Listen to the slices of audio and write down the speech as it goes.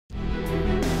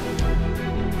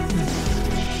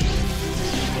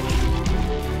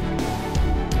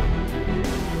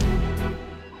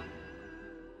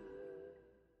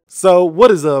So what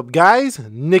is up, guys?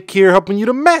 Nick here, helping you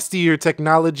to master your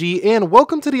technology, and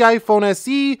welcome to the iPhone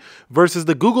SE versus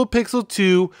the Google Pixel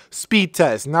 2 speed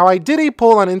test. Now, I did a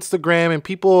poll on Instagram and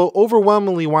people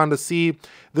overwhelmingly wanted to see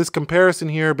this comparison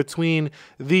here between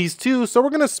these two, so we're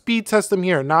going to speed test them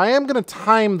here. Now, I am going to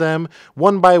time them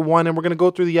one by one, and we're going to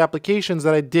go through the applications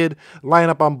that I did line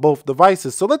up on both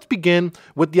devices. So let's begin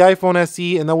with the iPhone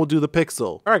SE, and then we'll do the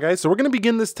Pixel. All right, guys, so we're going to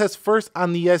begin this test first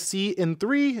on the SE in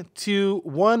 3, 2,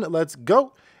 1, let's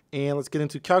go. And let's get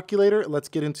into calculator, let's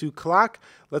get into clock,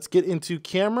 let's get into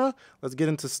camera, let's get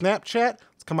into Snapchat,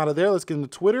 let's come out of there, let's get into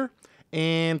Twitter.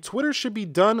 And Twitter should be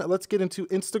done. Let's get into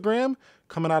Instagram.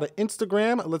 Coming out of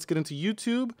Instagram, let's get into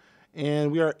YouTube.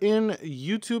 And we are in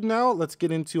YouTube now. Let's get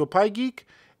into a Pie Geek.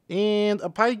 And a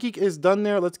Pie Geek is done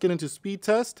there. Let's get into speed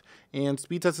test. And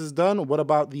speed test is done. What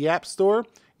about the App Store?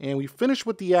 And we finished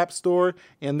with the App Store,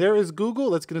 and there is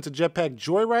Google. Let's get into Jetpack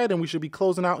Joyride, and we should be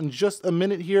closing out in just a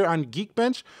minute here on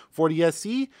Geekbench for the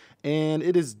SE. And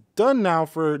it is done now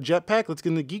for Jetpack. Let's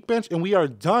get into Geekbench, and we are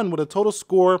done with a total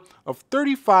score of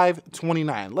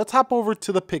 35.29. Let's hop over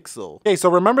to the Pixel. Okay, so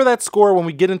remember that score when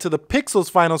we get into the Pixel's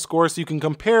final score, so you can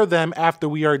compare them after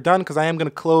we are done, because I am going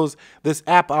to close this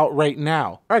app out right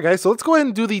now. All right, guys, so let's go ahead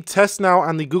and do the test now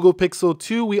on the Google Pixel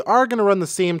 2. We are going to run the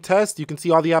same test. You can see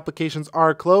all the applications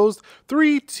are closed.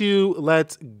 3, 2,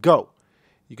 let's go.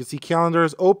 You can see calendar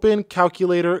is open,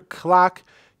 calculator, clock,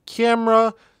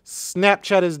 camera,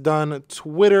 Snapchat is done,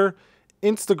 Twitter,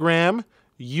 Instagram,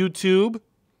 YouTube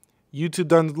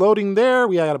done loading there.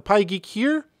 We got a Pie Geek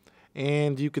here,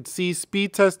 and you could see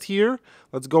speed test here.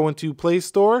 Let's go into Play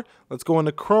Store. Let's go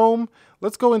into Chrome.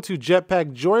 Let's go into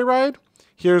Jetpack Joyride.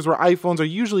 Here's where iPhones are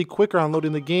usually quicker on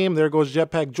loading the game. There goes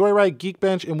Jetpack Joyride,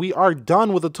 Geekbench, and we are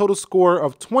done with a total score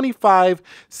of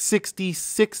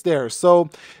 25.66 there. So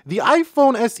the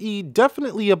iPhone SE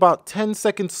definitely about 10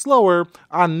 seconds slower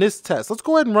on this test. Let's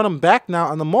go ahead and run them back now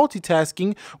on the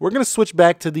multitasking. We're going to switch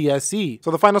back to the SE.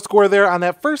 So the final score there on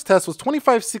that first test was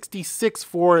 25.66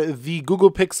 for the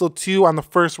Google Pixel 2 on the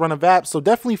first run of apps. So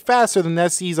definitely faster than the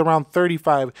SE's, around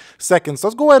 35 seconds. So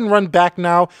let's go ahead and run back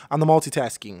now on the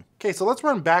multitasking. Okay, so let's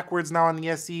run backwards now on the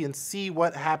SE and see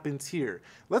what happens here.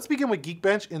 Let's begin with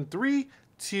Geekbench in 3,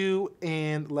 2,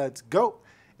 and let's go.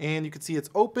 And you can see it's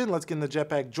open. Let's get in the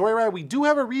Jetpack Joyride. We do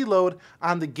have a reload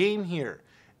on the game here.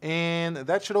 And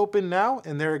that should open now,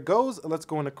 and there it goes. Let's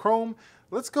go into Chrome.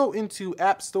 Let's go into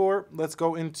App Store. Let's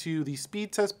go into the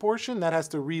speed test portion. That has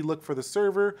to re-look for the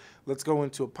server. Let's go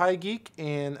into a Pie Geek,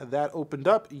 and that opened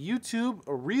up. YouTube,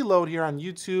 a reload here on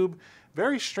YouTube.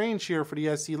 Very strange here for the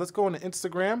SE. Let's go into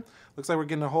Instagram. Looks like we're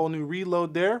getting a whole new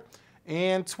reload there.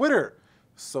 And Twitter.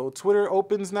 So Twitter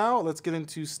opens now. Let's get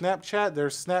into Snapchat.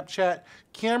 There's Snapchat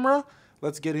camera.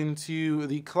 Let's get into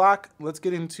the clock. Let's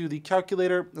get into the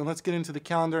calculator. And let's get into the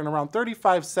calendar. In around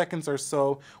 35 seconds or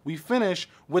so, we finish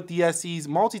with the SE's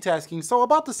multitasking. So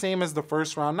about the same as the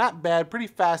first round. Not bad. Pretty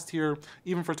fast here,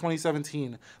 even for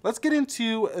 2017. Let's get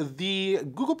into the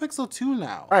Google Pixel 2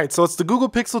 now. All right, so it's the Google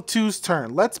Pixel 2's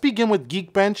turn. Let's begin with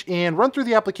Geekbench and run through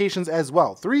the applications as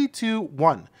well. 3, 2,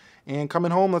 1. And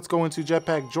coming home, let's go into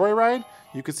Jetpack Joyride.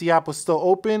 You can see Apple's still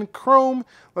open. Chrome,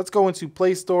 let's go into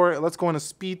Play Store. Let's go into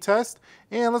Speed Test.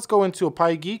 And let's go into a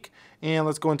Pie Geek. And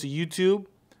let's go into YouTube.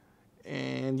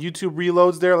 And YouTube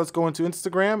reloads there. Let's go into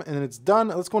Instagram. And it's done.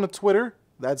 Let's go into Twitter.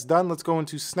 That's done. Let's go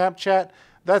into Snapchat.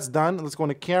 That's done. Let's go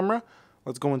into Camera.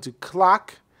 Let's go into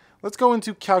Clock. Let's go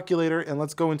into Calculator. And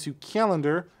let's go into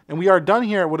Calendar. And we are done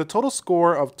here with a total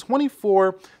score of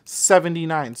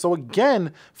 24.79. So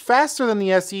again, faster than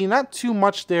the SE, not too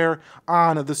much there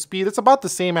on the speed. It's about the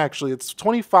same actually. It's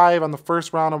 25 on the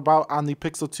first round about on the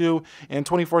Pixel 2 and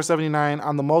 24.79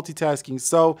 on the multitasking.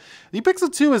 So the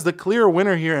Pixel 2 is the clear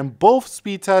winner here in both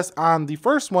speed tests on the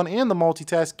first one and the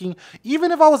multitasking.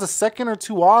 Even if I was a second or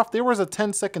two off, there was a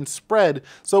 10-second spread,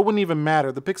 so it wouldn't even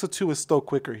matter. The Pixel 2 is still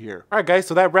quicker here. All right, guys,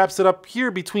 so that wraps it up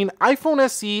here between iPhone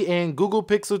SE and Google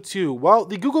Pixel 2. Well,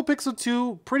 the Google Pixel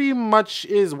 2 pretty much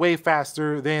is way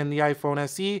faster than the iPhone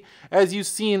SE, as you've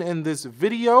seen in this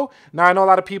video. Now, I know a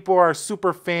lot of people are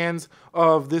super fans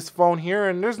of this phone here,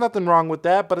 and there's nothing wrong with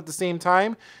that, but at the same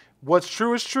time, what's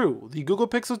true is true. The Google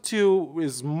Pixel 2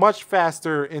 is much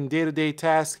faster in day-to-day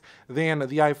tasks than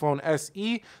the iPhone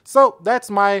SE. So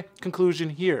that's my conclusion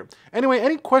here. Anyway,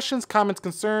 any questions, comments,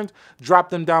 concerns, drop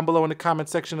them down below in the comment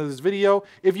section of this video.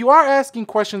 If you are asking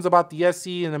questions about the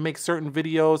SE and to make certain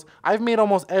videos, I've made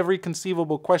almost every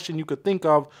conceivable question you could think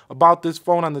of about this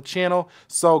phone on the channel.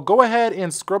 So go ahead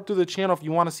and scrub through the channel if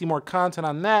you want to see more content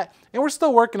on that. And we're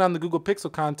still working on the Google Pixel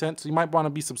content, so you might want to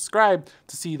be subscribed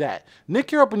to see that. Nick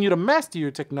here, helping you to master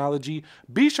your technology.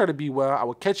 Be sure to be well. I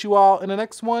will catch you all in the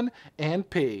next one, and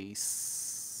peace.